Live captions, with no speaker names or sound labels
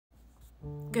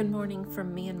Good morning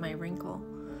from me and my wrinkle.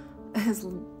 I was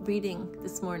reading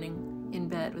this morning in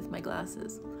bed with my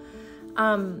glasses.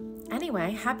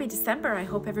 Anyway, happy December. I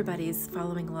hope everybody's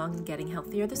following along and getting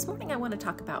healthier. This morning I want to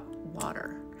talk about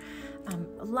water.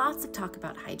 Lots of talk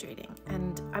about hydrating,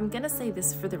 and I'm gonna say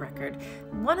this for the record.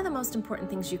 One of the most important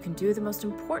things you can do, the most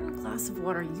important glass of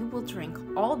water you will drink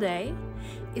all day,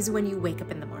 is when you wake up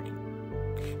in the morning.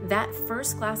 That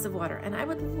first glass of water, and I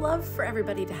would love for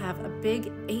everybody to have a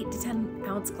big 8 to 10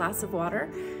 ounce glass of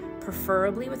water,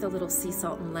 preferably with a little sea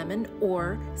salt and lemon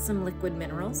or some liquid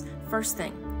minerals, first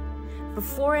thing.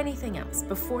 Before anything else,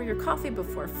 before your coffee,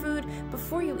 before food,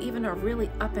 before you even are really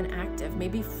up and active,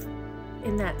 maybe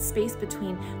in that space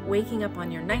between waking up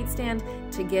on your nightstand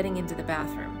to getting into the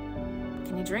bathroom.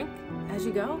 Can you drink as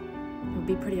you go? It would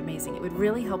be pretty amazing. It would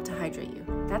really help to hydrate you.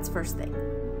 That's first thing.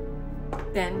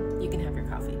 Then you can have your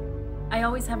coffee. I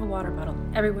always have a water bottle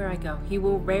everywhere I go. You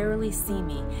will rarely see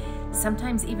me,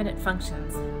 sometimes even at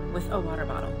functions, with a water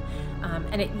bottle.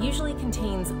 And it usually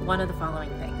contains one of the following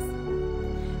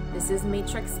things. This is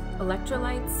Matrix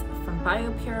Electrolytes from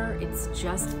BioPure. It's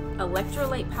just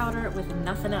electrolyte powder with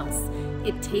nothing else.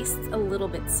 It tastes a little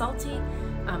bit salty.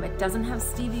 It doesn't have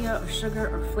stevia or sugar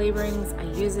or flavorings. I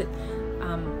use it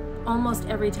almost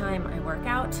every time I work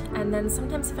out, and then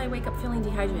sometimes if I wake up feeling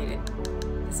dehydrated.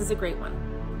 This is a great one.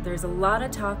 There's a lot of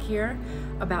talk here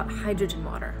about hydrogen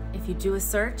water. If you do a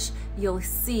search, you'll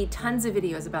see tons of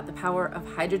videos about the power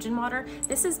of hydrogen water.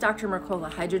 This is Dr.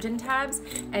 Mercola Hydrogen Tabs,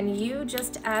 and you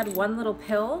just add one little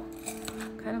pill,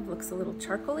 kind of looks a little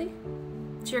charcoaly,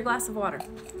 to your glass of water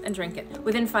and drink it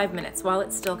within 5 minutes while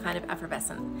it's still kind of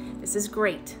effervescent. This is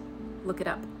great. Look it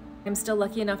up. I'm still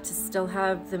lucky enough to still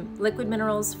have the liquid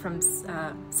minerals from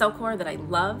Cellcore that I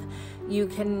love. You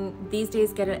can these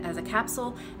days get it as a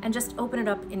capsule and just open it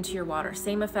up into your water.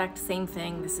 Same effect, same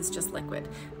thing. This is just liquid.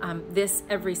 This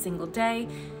every single day.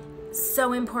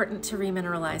 So important to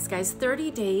remineralize, guys. 30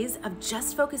 days of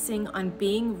just focusing on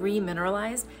being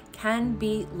remineralized can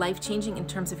be life-changing in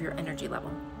terms of your energy level.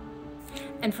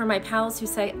 And for my pals who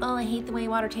say, oh, I hate the way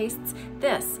water tastes,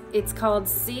 it's called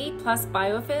C+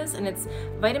 Biofizz, and it's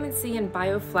vitamin C and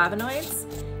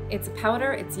bioflavonoids. It's a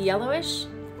powder, it's yellowish.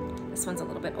 This one's a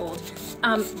little bit old,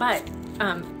 but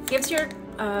gives your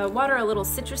water a little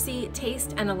citrusy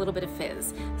taste and a little bit of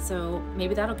fizz. So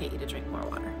maybe that'll get you to drink more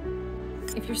water.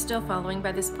 If you're still following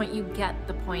by this point, you get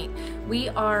the point. We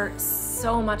are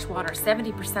so much water,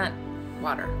 70%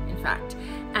 water, in fact.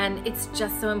 And it's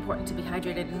just so important to be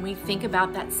hydrated. And we think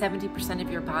about that 70% of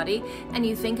your body, and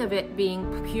you think of it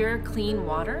being pure, clean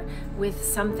water with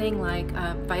something like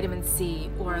vitamin C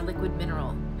or a liquid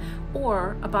mineral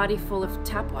or a body full of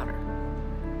tap water,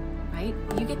 right?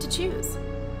 You get to choose.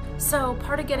 So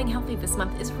part of getting healthy this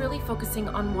month is really focusing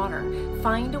on water.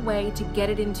 Find a way to get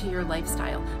it into your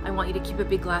lifestyle. I want you to keep a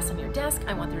big glass on your desk.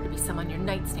 I want there to be some on your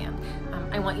nightstand.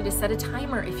 I want you to set a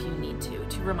timer if you need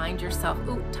to remind yourself,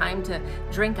 ooh, time to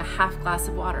drink a half glass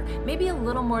of water. Maybe a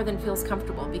little more than feels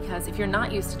comfortable, because if you're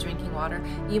not used to drinking water,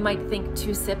 you might think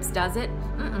 2 sips does it.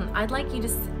 I'd like you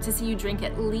to see you drink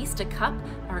at least a cup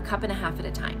or a cup and a half at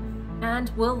a time.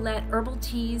 And we'll let herbal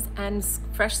teas and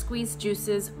fresh squeezed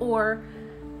juices, or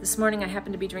this morning I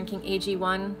happen to be drinking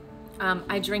AG1.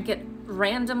 I drink it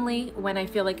randomly when I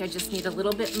feel like I just need a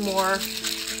little bit more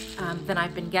than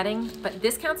I've been getting. But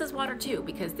this counts as water too,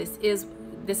 because this is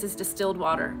distilled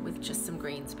water with just some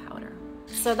greens powder.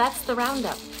 So that's the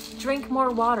roundup. Drink more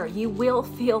water. You will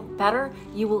feel better.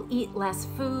 You will eat less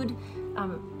food.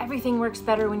 Everything works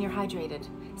better when you're hydrated.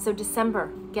 So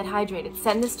December, get hydrated.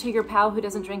 Send this to your pal who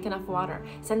doesn't drink enough water.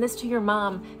 Send this to your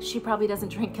mom. She probably doesn't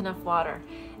drink enough water.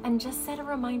 And just set a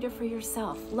reminder for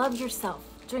yourself. Love yourself.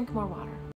 Drink more water.